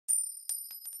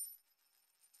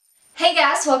Hey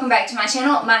guys, welcome back to my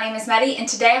channel. My name is Maddie and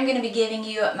today I'm going to be giving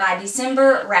you my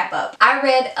December wrap up. I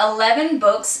read 11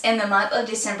 books in the month of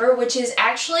December, which is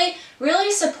actually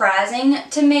really surprising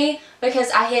to me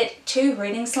because I hit 2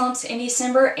 reading slumps in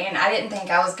December and I didn't think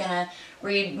I was going to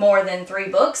read more than 3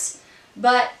 books.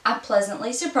 But I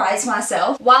pleasantly surprised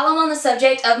myself. While I'm on the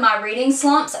subject of my reading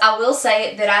slumps, I will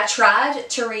say that I tried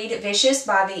to read Vicious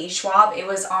by V.E. Schwab. It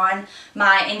was on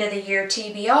my end of the year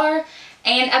TBR.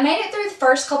 And I made it through the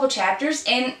first couple chapters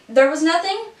and there was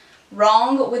nothing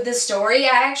wrong with the story.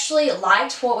 I actually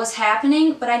liked what was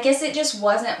happening, but I guess it just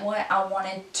wasn't what I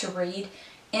wanted to read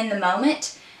in the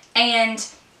moment. And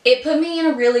it put me in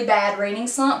a really bad reading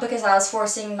slump because I was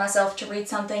forcing myself to read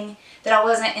something that I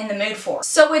wasn't in the mood for.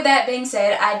 So with that being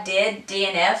said, I did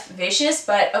DNF Vicious,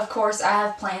 but of course I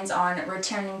have plans on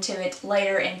returning to it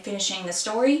later and finishing the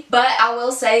story. But I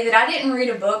will say that I didn't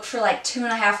read a book for like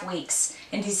 2.5 weeks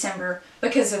in December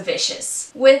because of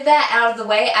Vicious. With that out of the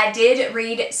way, I did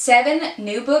read 7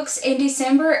 new books in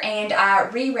December and I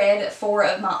reread 4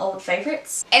 of my old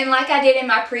favorites. And like I did in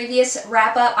my previous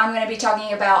wrap up, I'm going to be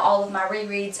talking about all of my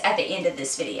rereads at the end of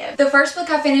this video. The first book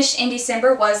I finished in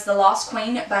December was The Lost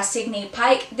Queen by Signe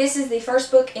Pike. This is the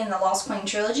first book in the Lost Queen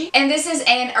trilogy. And this is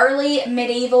an early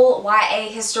medieval YA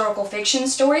historical fiction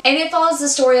story. And it follows the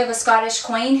story of a Scottish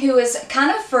queen who is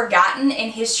kind of forgotten in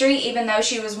history even though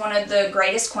she was one of the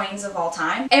greatest queens of all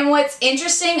time. And what's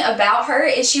interesting about her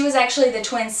is she was actually the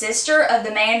twin sister of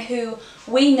the man who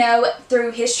we know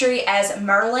through history as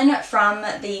Merlin from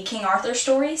the King Arthur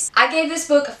stories. I gave this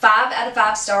book 5 out of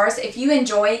 5 stars. If you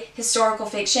enjoy historical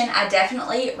fiction, I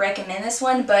definitely recommend this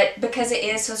one, but because it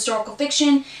is historical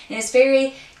fiction and it's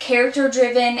very character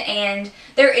driven and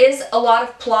there is a lot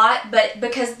of plot, but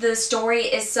because the story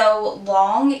is so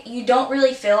long, you don't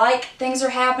really feel like things are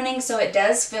happening, so it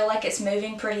does feel like it's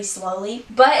moving pretty slowly.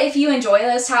 But if you enjoy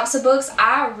those types of books,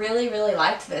 I really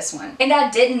liked this one. And I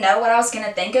didn't know what I was going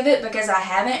to think of it because I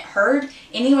haven't heard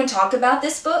anyone talk about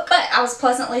this book, but I was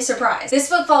pleasantly surprised. This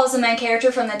book follows the main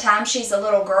character from the time she's a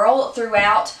little girl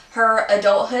throughout her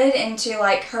adulthood into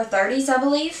like her 30s, I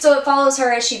believe. So it follows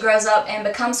her as she grows up and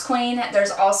becomes queen.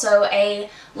 There's also a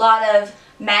lot of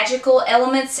magical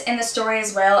elements in the story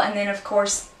as well, and then of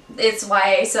course it's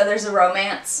YA, so there's a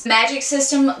romance. Magic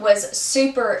system was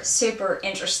super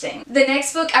interesting. The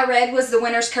next book I read was The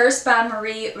Winter's Curse by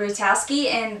Marie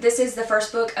Rutowski, and this is the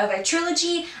first book of a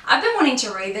trilogy. I've been wanting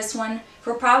to read this one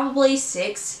for probably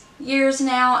 6 years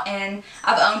now, and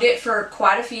I've owned it for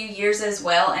quite a few years as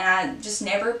well, and I just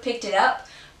never picked it up.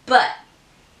 But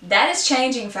that is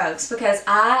changing, folks, because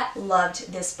I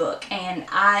loved this book and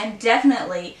I'm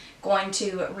definitely going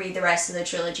to read the rest of the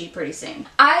trilogy pretty soon.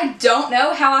 I don't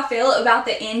know how I feel about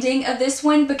the ending of this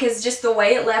one because just the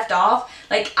way it left off,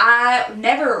 like I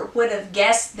never would have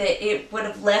guessed that it would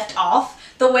have left off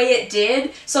the way it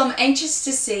did. So I'm anxious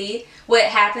to see what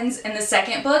happens in the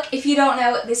second book. If you don't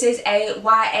know, this is a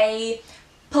YA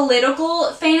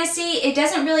political fantasy. It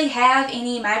doesn't really have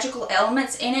any magical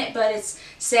elements in it, but it's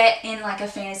set in like a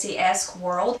fantasy-esque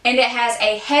world. And it has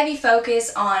a heavy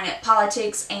focus on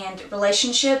politics and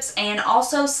relationships and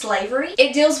also slavery.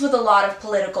 It deals with a lot of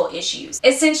political issues.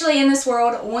 Essentially in this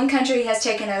world, one country has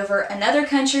taken over another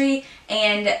country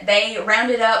and they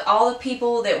rounded up all the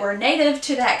people that were native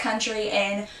to that country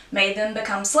and made them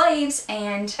become slaves.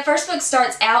 And the first book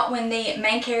starts out when the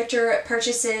main character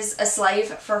purchases a slave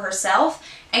for herself,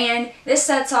 and this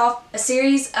sets off a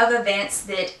series of events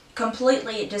that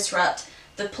completely disrupt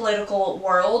the political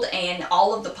world and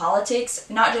all of the politics,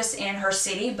 not just in her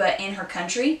city but in her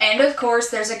country. And of course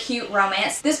there's a cute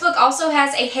romance. This book also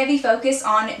has a heavy focus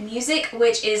on music,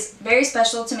 which is very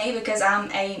special to me because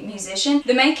I'm a musician.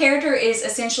 The main character is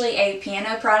essentially a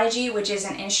piano prodigy, which is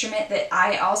an instrument that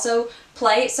I also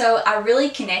play, so I really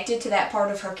connected to that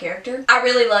part of her character. I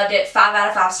really loved it. 5 out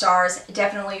of 5 stars.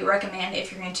 Definitely recommend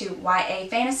if you're into YA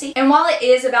fantasy. And while it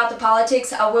is about the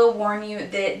politics, I will warn you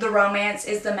that the romance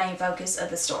is the main focus of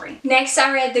the story. Next,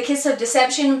 I read The Kiss of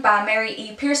Deception by Mary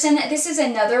E. Pearson. This is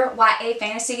another YA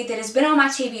fantasy that has been on my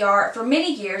TBR for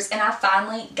many years and I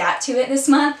finally got to it this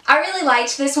month. I really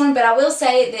liked this one, but I will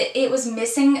say that it was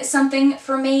missing something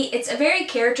for me. It's a very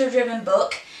character-driven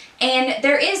book and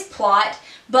there is plot,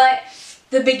 but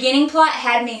the beginning plot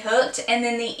had me hooked and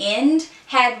then the end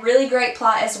had really great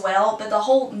plot as well, but the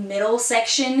whole middle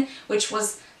section, which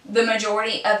was the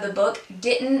majority of the book,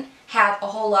 didn't have a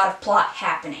whole lot of plot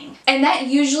happening. And that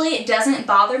usually doesn't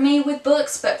bother me with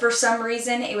books, but for some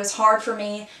reason it was hard for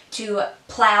me to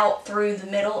plow through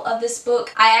the middle of this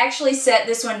book. I actually set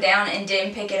this one down and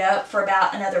didn't pick it up for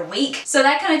about another week. So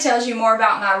that kind of tells you more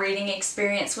about my reading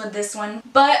experience with this one.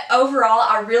 But overall,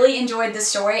 I really enjoyed the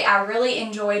story. I really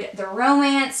enjoyed the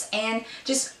romance and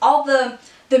just all the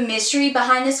mystery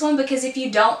behind this one, because if you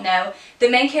don't know, the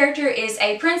main character is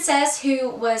a princess who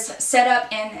was set up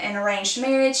in an arranged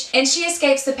marriage, and she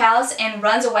escapes the palace and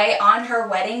runs away on her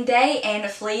wedding day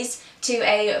and flees to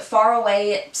a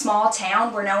faraway small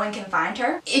town where no one can find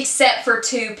her, except for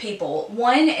two people.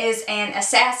 One is an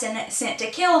assassin sent to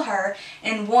kill her,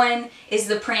 and one is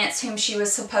the prince whom she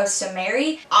was supposed to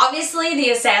marry. Obviously,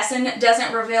 the assassin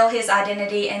doesn't reveal his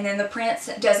identity, and then the prince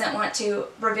doesn't want to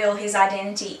reveal his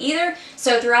identity either.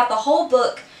 So throughout the whole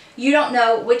book, you don't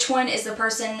know which one is the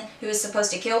person who is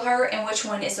supposed to kill her and which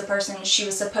one is the person she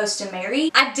was supposed to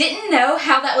marry. I didn't know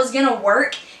how that was gonna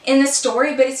work in the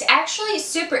story, but it's actually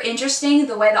super interesting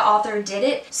the way the author did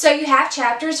it. So you have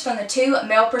chapters from the two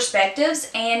male perspectives,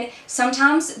 and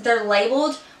sometimes they're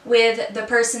labeled with the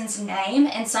person's name,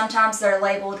 and sometimes they're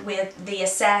labeled with the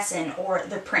assassin or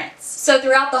the prince. So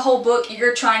throughout the whole book,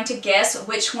 you're trying to guess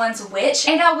which one's which.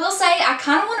 And I will say, I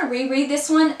kind of want to reread this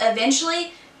one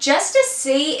eventually, just to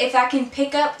see if I can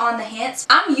pick up on the hints.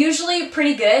 I'm usually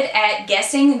pretty good at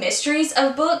guessing the mysteries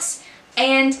of books,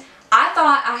 and I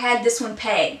thought I had this one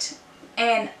pegged,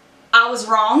 and I was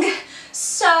wrong.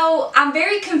 So I'm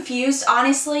very confused,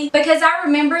 honestly, because I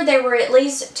remember there were at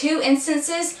least two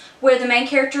instances where the main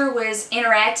character was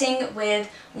interacting with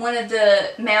one of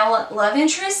the male love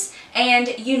interests,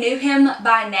 and you knew him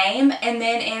by name, and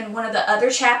then in one of the other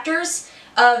chapters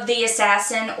of The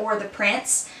Assassin or The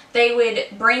Prince, they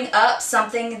would bring up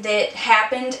something that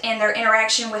happened in their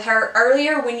interaction with her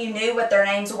earlier when you knew what their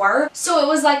names were. So it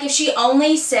was like if she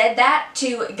only said that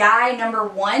to guy number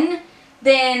one,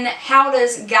 then how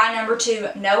does guy number two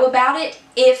know about it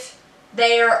if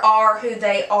they are who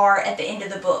they are at the end of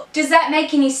the book? Does that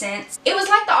make any sense? It was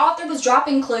like the author was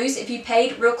dropping clues if you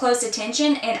paid real close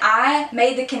attention, and I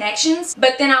made the connections,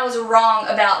 but then I was wrong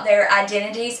about their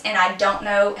identities, and I don't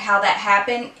know how that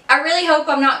happened. I really hope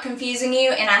I'm not confusing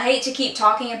you, and I hate to keep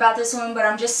talking about this one, but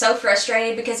I'm just so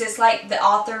frustrated because it's like the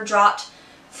author dropped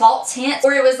false hints,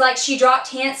 or it was like she dropped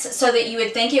hints so that you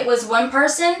would think it was one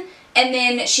person, and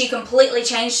then she completely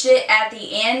changed it at the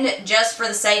end just for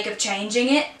the sake of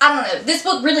changing it. I don't know. This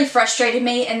book really frustrated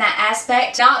me in that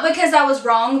aspect. Not because I was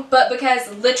wrong, but because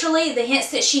literally the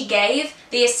hints that she gave,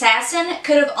 the assassin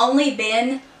could have only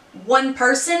been one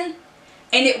person,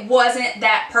 and it wasn't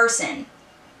that person.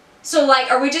 So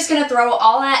like, are we just going to throw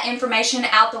all that information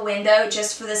out the window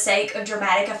just for the sake of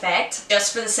dramatic effect?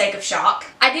 Just for the sake of shock?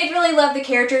 I did really love the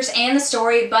characters and the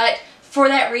story, but for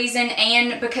that reason,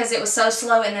 and because it was so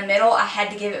slow in the middle, I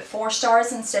had to give it 4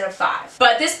 stars instead of 5.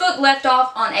 But this book left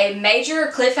off on a major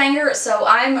cliffhanger, so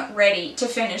I'm ready to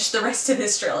finish the rest of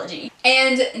this trilogy.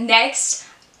 And next,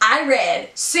 I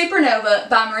read Supernova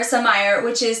by Marissa Meyer,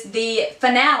 which is the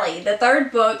finale, the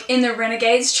 3rd book in the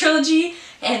Renegades trilogy,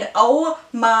 and oh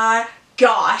my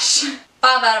gosh.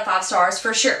 5 out of 5 stars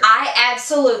for sure. I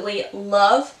absolutely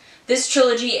love this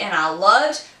trilogy, and I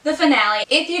loved the finale.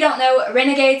 If you don't know,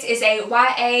 Renegades is a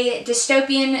YA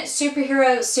dystopian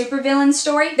superhero supervillain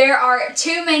story. There are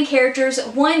 2 main characters.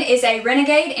 One is a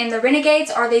renegade, and the renegades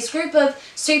are this group of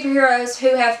superheroes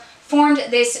who have formed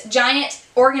this giant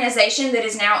organization that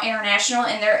is now international,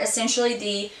 and they're essentially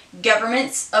the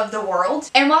governments of the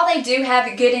world. And while they do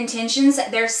have good intentions,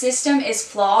 their system is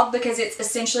flawed because it's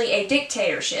essentially a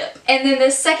dictatorship. And then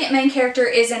the second main character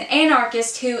is an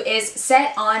anarchist who is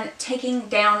set on taking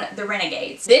down the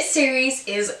renegades. This series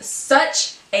is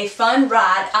such a fun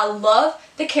ride. I love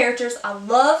the characters, I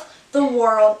love the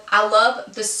world, I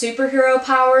love the superhero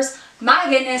powers. My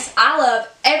goodness, I love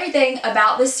everything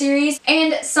about this series,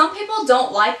 and some people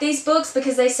don't like these books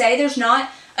because they say there's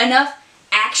not enough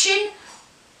action,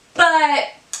 but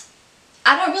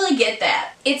I don't really get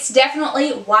that. It's definitely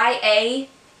YA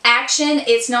action.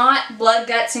 It's not blood,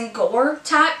 guts, and gore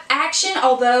type action,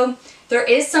 although there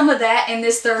is some of that in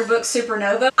this 3rd book,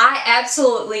 Supernova. I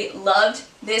absolutely loved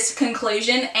this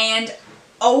conclusion, and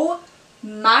oh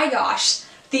my gosh,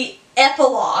 the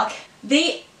epilogue.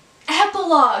 The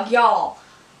epilogue, y'all.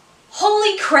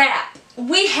 Holy crap.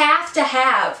 We have to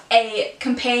have a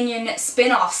companion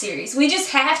spin-off series. We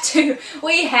just have to.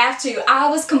 We have to. I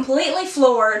was completely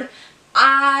floored.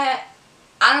 I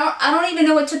don't even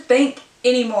know what to think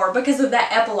anymore because of that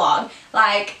epilogue.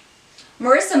 Like,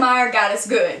 Marissa Meyer got us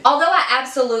good. Although I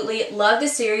absolutely loved the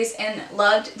series and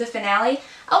loved the finale,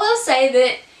 I will say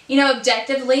that you know,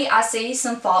 objectively, I see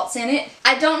some faults in it.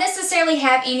 I don't necessarily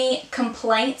have any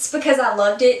complaints because I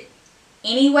loved it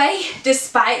anyway,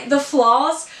 despite the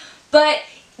flaws, but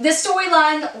the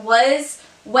storyline was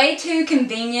way too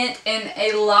convenient in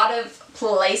a lot of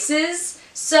places.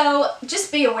 So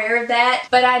just be aware of that.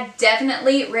 But I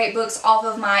definitely rate books off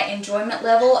of my enjoyment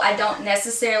level. I don't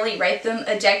necessarily rate them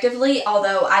objectively,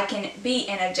 although I can be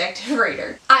an objective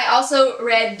reader. I also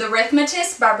read The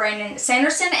Rhythmatist by Brandon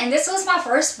Sanderson, and this was my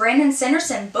first Brandon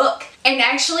Sanderson book. And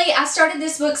actually, I started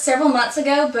this book several months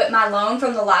ago, but my loan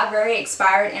from the library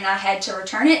expired and I had to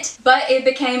return it. But it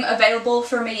became available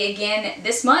for me again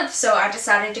this month, so I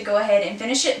decided to go ahead and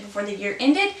finish it before the year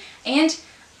ended, and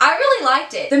I really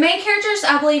liked it. The main characters,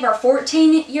 I believe, are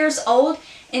 14 years old,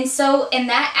 and so in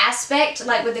that aspect,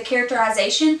 like with the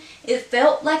characterization, it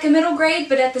felt like a middle grade,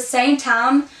 but at the same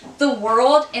time, the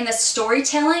world and the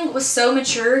storytelling was so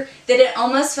mature that it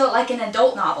almost felt like an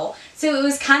adult novel. So it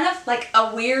was kind of like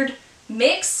a weird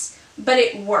mix, but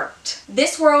it worked.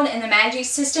 This world and the magic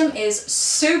system is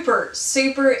super,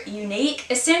 super unique.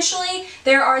 Essentially,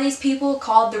 there are these people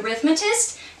called the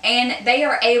Rhythmatists, and they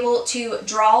are able to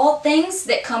draw things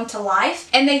that come to life,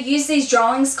 and they use these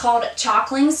drawings called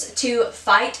chalklings to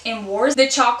fight in wars. The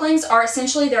chalklings are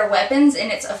essentially their weapons,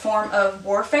 and it's a form of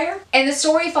warfare. And the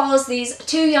story follows these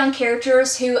two young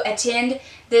characters who attend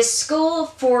this school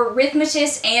for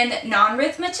rhythmatists and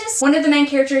non-rhythmatists. One of the main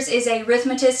characters is a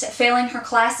rhythmatist failing her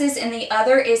classes, and the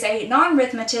other is a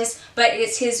non-rhythmatist, but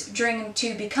it's his dream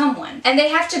to become one. And they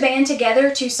have to band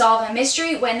together to solve a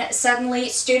mystery when suddenly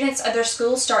students of their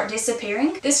school start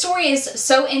disappearing. This story is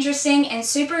so interesting and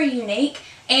super unique,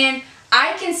 and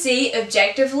I can see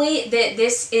objectively that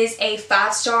this is a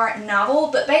 5-star novel,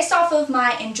 but based off of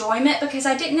my enjoyment, because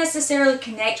I didn't necessarily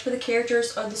connect with the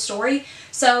characters or the story,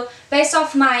 so based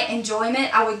off my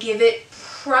enjoyment, I would give it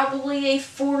probably a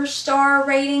 4-star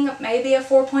rating, maybe a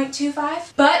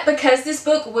 4.25. But because this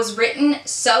book was written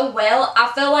so well,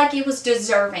 I felt like it was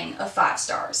deserving of 5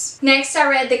 stars. Next, I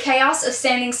read The Chaos of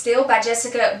Standing Still by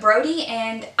Jessica Brody,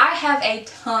 and I have a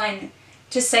ton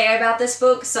to say about this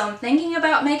book, so I'm thinking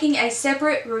about making a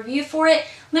separate review for it.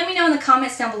 Let me know in the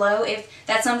comments down below if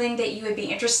that's something that you would be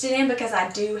interested in, because I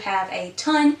do have a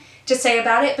ton to say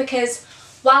about it. Because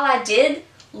while I did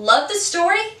love the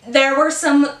story, there were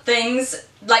some things,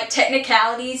 like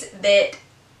technicalities, that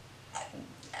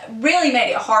really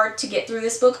made it hard to get through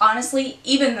this book, honestly,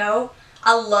 even though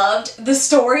I loved the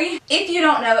story. If you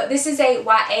don't know, this is a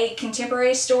YA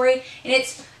contemporary story, and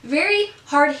it's very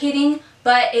hard-hitting,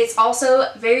 but it's also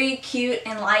very cute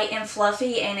and light and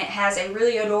fluffy, and it has a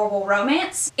really adorable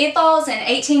romance. It follows an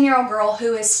 18-year-old girl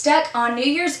who is stuck on New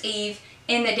Year's Eve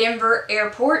in the Denver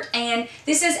airport, and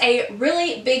this is a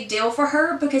really big deal for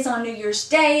her because on New Year's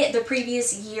Day the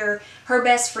previous year her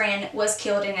best friend was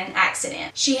killed in an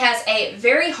accident. She has a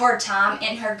very hard time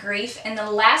in her grief, and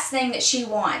the last thing that she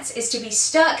wants is to be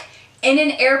stuck in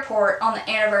an airport on the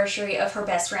anniversary of her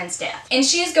best friend's death. And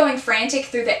she is going frantic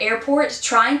through the airport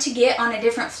trying to get on a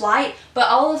different flight, but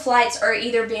all the flights are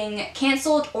either being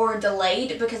canceled or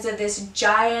delayed because of this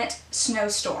giant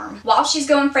snowstorm. While she's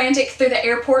going frantic through the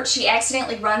airport, she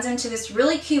accidentally runs into this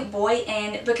really cute boy,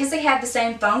 and because they have the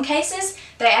same phone cases,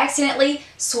 they accidentally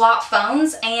swap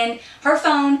phones, and her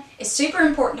phone is super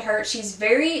important to her. She's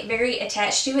very, very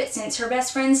attached to it since her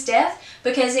best friend's death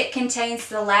because it contains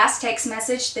the last text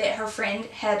message that her friend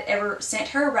had ever sent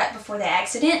her right before the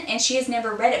accident, and she has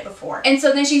never read it before. And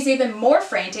so then she's even more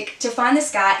frantic to find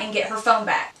this guy and get her phone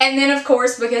back. And then of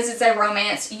course, because it's a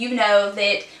romance, you know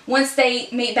that once they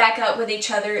meet back up with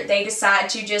each other, they decide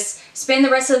to just spend the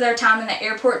rest of their time in the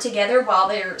airport together while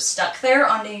they're stuck there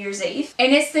on New Year's Eve.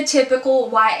 And it's the typical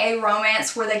YA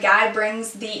romance where the guy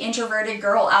brings the introverted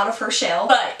girl out of her shell.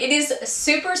 But it is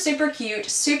super, super cute,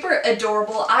 super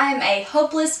adorable. I am a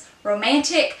hopeless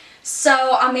romantic,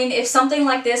 so I mean, if something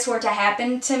like this were to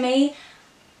happen to me,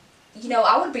 you know,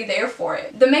 I would be there for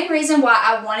it. The main reason why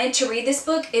I wanted to read this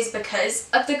book is because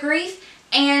of the grief,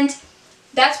 and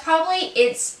that's probably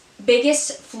its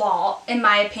biggest flaw, in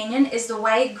my opinion, is the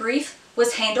way grief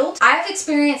was handled. I have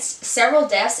experienced several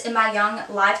deaths in my young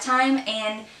lifetime,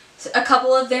 and a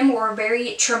couple of them were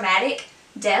very traumatic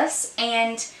deaths,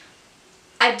 and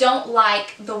I don't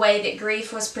like the way that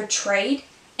grief was portrayed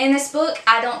in this book.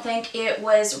 I don't think it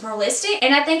was realistic,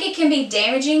 and I think it can be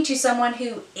damaging to someone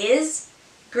who is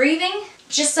grieving.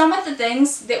 Just some of the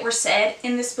things that were said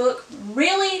in this book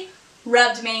really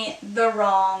rubbed me the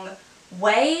wrong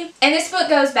way. And this book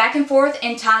goes back and forth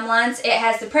in timelines. It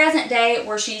has the present day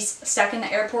where she's stuck in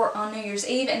the airport on New Year's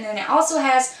Eve, and then it also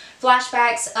has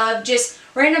flashbacks of just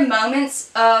random moments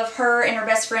of her and her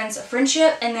best friend's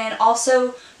friendship, and then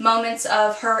also moments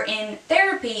of her in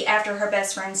therapy after her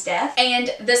best friend's death.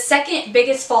 And the second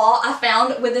biggest flaw I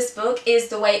found with this book is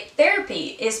the way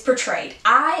therapy is portrayed.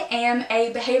 I am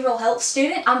a behavioral health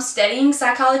student. I'm studying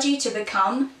psychology to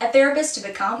become a therapist, to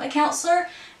become a counselor,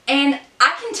 and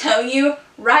I can tell you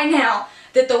right now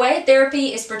that the way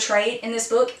therapy is portrayed in this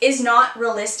book is not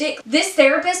realistic. This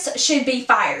therapist should be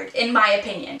fired, in my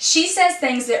opinion. She says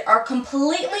things that are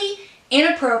completely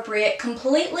inappropriate,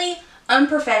 completely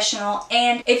unprofessional,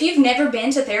 and if you've never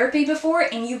been to therapy before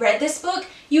and you read this book,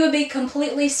 you would be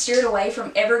completely steered away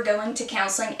from ever going to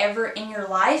counseling ever in your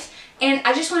life. And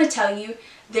I just want to tell you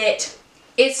that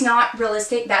it's not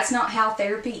realistic. That's not how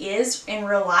therapy is in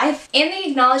real life. In the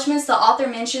acknowledgments, the author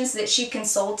mentions that she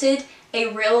consulted a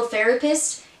real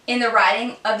therapist in the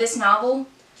writing of this novel,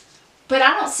 but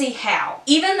I don't see how.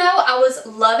 Even though I was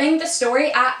loving the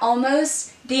story, I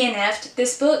almost DNF'd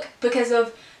this book because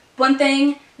of one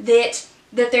thing that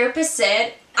the therapist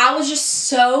said. I was just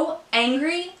so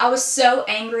angry. I was so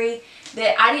angry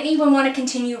that I didn't even want to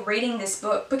continue reading this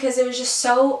book because it was just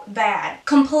so bad.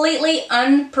 Completely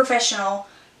unprofessional,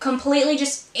 completely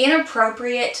just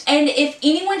inappropriate. And if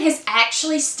anyone has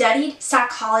actually studied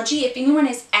psychology, if anyone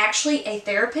is actually a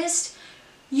therapist,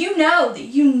 you know that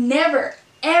you never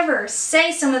ever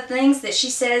say some of the things that she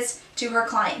says to her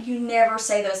client. You never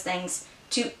say those things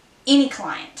to any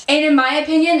client. And in my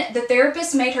opinion, the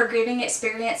therapist made her grieving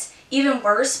experience even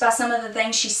worse by some of the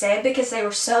things she said because they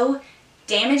were so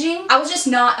damaging. I was just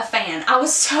not a fan. I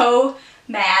was so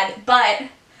mad, but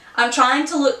I'm trying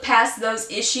to look past those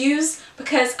issues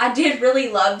because I did really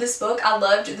love this book. I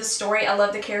loved the story. I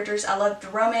loved the characters. I loved the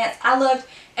romance. I loved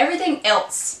everything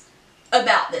else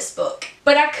about this book.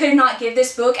 But I could not give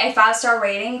this book a 5-star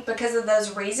rating because of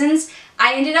those reasons.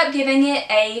 I ended up giving it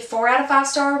a 4 out of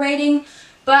 5-star rating,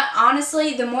 but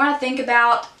honestly, the more I think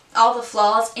about all the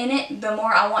flaws in it, the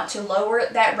more I want to lower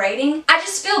that rating. I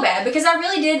just feel bad because I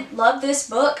really did love this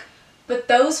book, but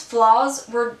those flaws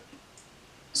were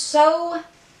so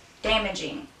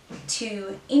damaging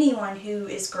to anyone who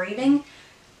is grieving.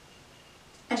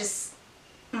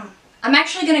 I'm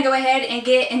actually going to go ahead and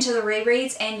get into the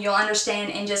rereads and you'll understand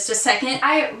in just a second.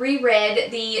 I reread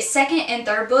the second and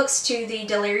third books to the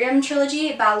Delirium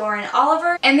trilogy by Lauren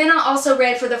Oliver, and then I also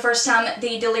read for the first time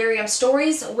the Delirium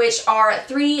stories, which are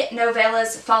 3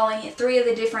 novellas following 3 of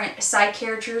the different side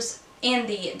characters in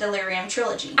the Delirium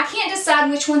trilogy. I can't decide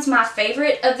which one's my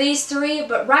favorite of these 3,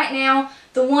 but right now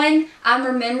the one I'm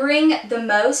remembering the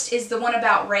most is the one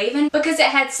about Raven because it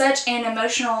had such an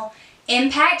emotional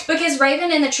impact, because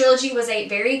Raven in the trilogy was a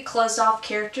very closed off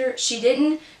character. She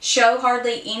didn't show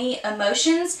hardly any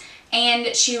emotions,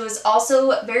 and she was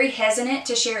also very hesitant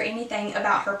to share anything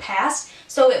about her past,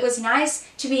 so it was nice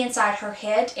to be inside her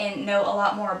head and know a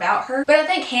lot more about her. But I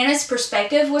think Hannah's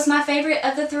perspective was my favorite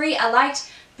of the 3. I liked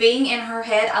being in her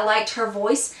head, I liked her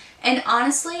voice, and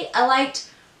honestly I liked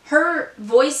her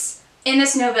voice in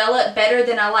this novella better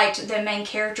than I liked the main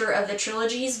character of the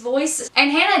trilogy's voice.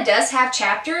 And Hannah does have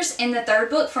chapters in the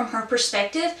third book from her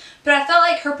perspective, but I felt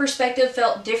like her perspective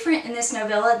felt different in this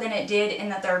novella than it did in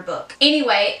the third book.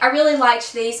 Anyway, I really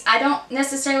liked these. I don't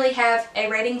necessarily have a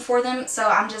rating for them, so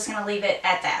I'm just going to leave it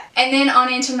at that. And then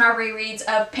on into my rereads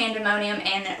of Pandemonium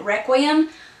and Requiem.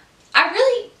 I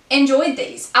really enjoyed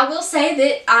these. I will say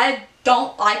that I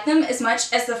don't like them as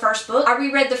much as the first book. I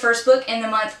reread the first book in the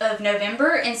month of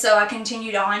November, and so I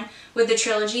continued on with the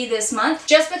trilogy this month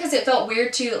just because it felt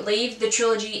weird to leave the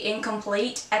trilogy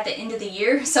incomplete at the end of the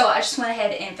year, so I just went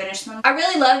ahead and finished them. I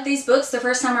really loved these books the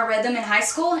first time I read them in high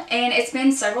school, and it's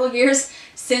been several years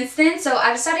since then, so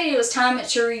I decided it was time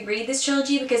to reread this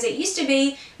trilogy because it used to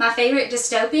be my favorite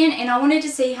dystopian, and I wanted to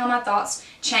see how my thoughts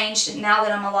changed now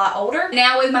that I'm a lot older.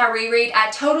 Now with my reread, I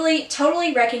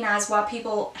totally recognize why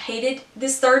people hated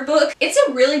this third book. It's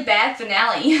a really bad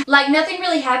finale. Like, nothing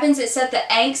really happens except the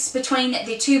angst between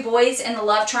the 2 boys and the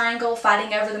love triangle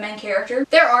fighting over the main character.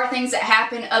 There are things that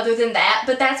happen other than that,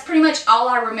 but that's pretty much all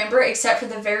I remember except for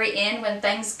the very end when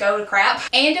things go to crap.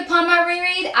 And upon my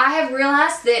reread, I have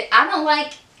realized that I don't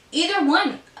like either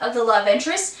one of the love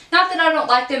interests. Not that I don't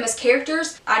like them as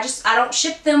characters, I don't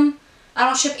ship them. I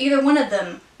don't ship either one of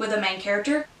them with a main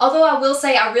character. Although I will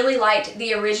say I really liked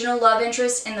the original love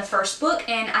interest in the first book,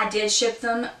 and I did ship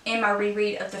them in my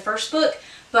reread of the first book,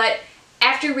 but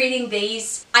after reading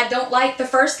these, I don't like the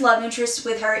first love interest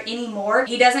with her anymore.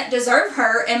 He doesn't deserve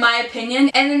her, in my opinion.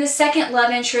 And then the second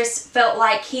love interest felt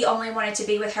like he only wanted to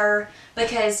be with her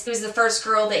because it was the first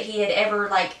girl that he had ever,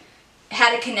 like,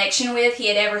 had a connection with, he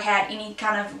had ever had any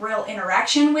kind of real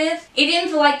interaction with. It didn't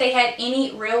feel like they had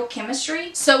any real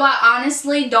chemistry, so I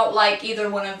honestly don't like either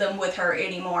one of them with her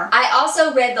anymore. I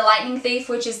also read The Lightning Thief,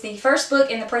 which is the first book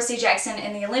in the Percy Jackson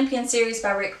and the Olympian series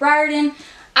by Rick Riordan.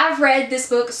 I've read this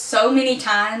book so many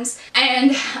times,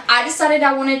 and I decided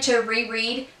I wanted to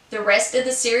reread the rest of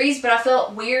the series, but I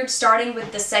felt weird starting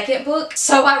with the second book,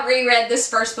 so I reread this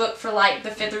first book for like the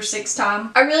 5th or 6th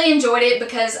time. I really enjoyed it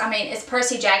because, I mean, it's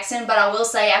Percy Jackson, but I will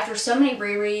say after so many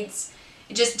rereads,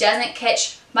 it just doesn't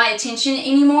catch my attention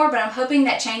anymore, but I'm hoping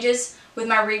that changes with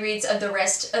my rereads of the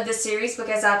rest of the series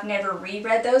because I've never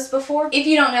reread those before. If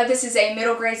you don't know, this is a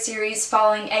middle grade series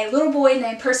following a little boy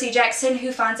named Percy Jackson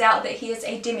who finds out that he is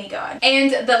a demigod.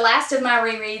 And the last of my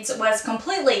rereads was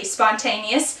completely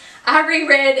spontaneous. I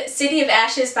reread City of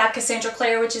Ashes by Cassandra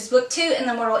Clare, which is book 2 in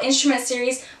the Mortal Instruments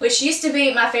series, which used to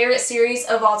be my favorite series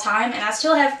of all time, and I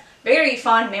still have very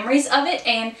fond memories of it,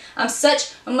 and I'm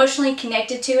such emotionally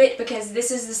connected to it because this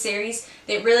is the series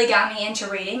that really got me into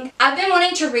reading. I've been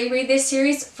wanting to reread this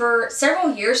series for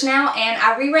several years now, and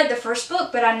I reread the first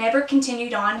book, but I never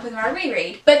continued on with my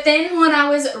reread. But then when I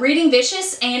was reading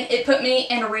Vicious and it put me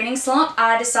in a reading slump,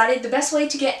 I decided the best way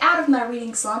to get out of my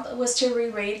reading slump was to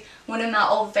reread one of my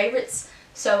old favorites.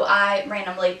 So I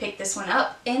randomly picked this one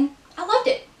up and I loved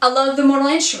it. I love The Mortal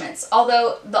Instruments,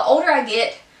 although the older I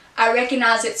get, I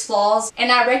recognize its flaws,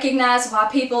 and I recognize why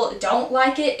people don't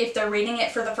like it if they're reading it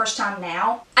for the first time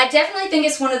now. I definitely think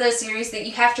it's one of those series that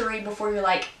you have to read before you're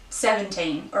like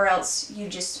 17, or else you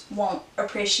just won't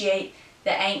appreciate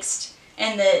the angst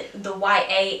and the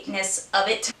YA-ness of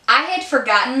it. I had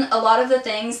forgotten a lot of the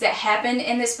things that happened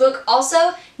in this book.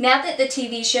 Also, now that the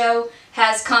TV show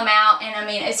has come out, and I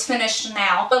mean, it's finished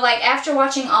now, but like after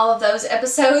watching all of those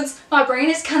episodes, my brain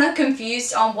is kind of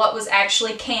confused on what was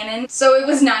actually canon, so it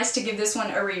was nice to give this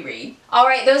one a reread.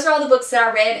 Alright, those are all the books that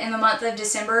I read in the month of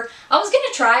December. I was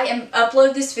gonna try and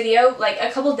upload this video like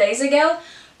a couple days ago,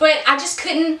 but I just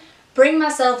couldn't bring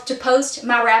myself to post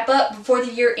my wrap-up before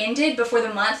the year ended, before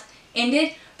the month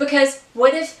ended, because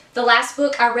what if the last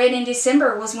book I read in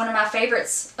December was one of my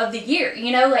favorites of the year,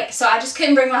 you know, like, so I just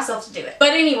couldn't bring myself to do it.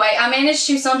 But anyway, I managed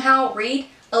to somehow read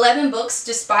 11 books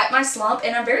despite my slump,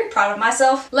 and I'm very proud of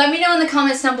myself. Let me know in the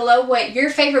comments down below what your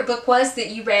favorite book was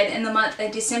that you read in the month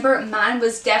of December. Mine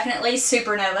was definitely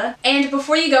Supernova. And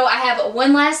before you go, I have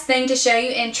one last thing to show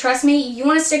you, and trust me, you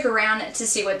want to stick around to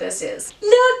see what this is.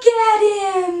 Look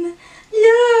at him!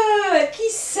 Look!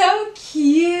 He's so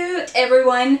cute,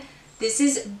 everyone. This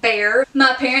is Bear.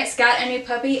 My parents got a new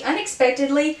puppy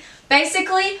unexpectedly.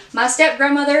 Basically, my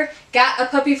step-grandmother got a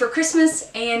puppy for Christmas,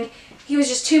 and he was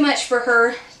just too much for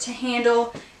her to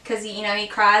handle because, you know, he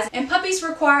cries. And puppies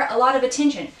require a lot of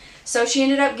attention. So she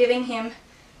ended up giving him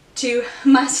to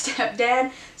my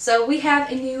stepdad. So we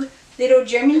have a new little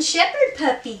German Shepherd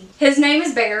puppy. His name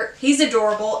is Bear. He's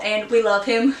adorable and we love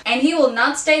him. And he will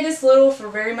not stay this little for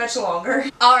very much longer.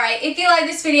 Alright, if you like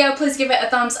this video, please give it a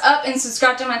thumbs up and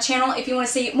subscribe to my channel if you want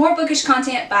to see more bookish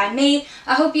content by me.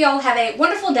 I hope you all have a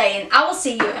wonderful day, and I will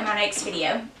see you in my next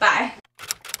video. Bye.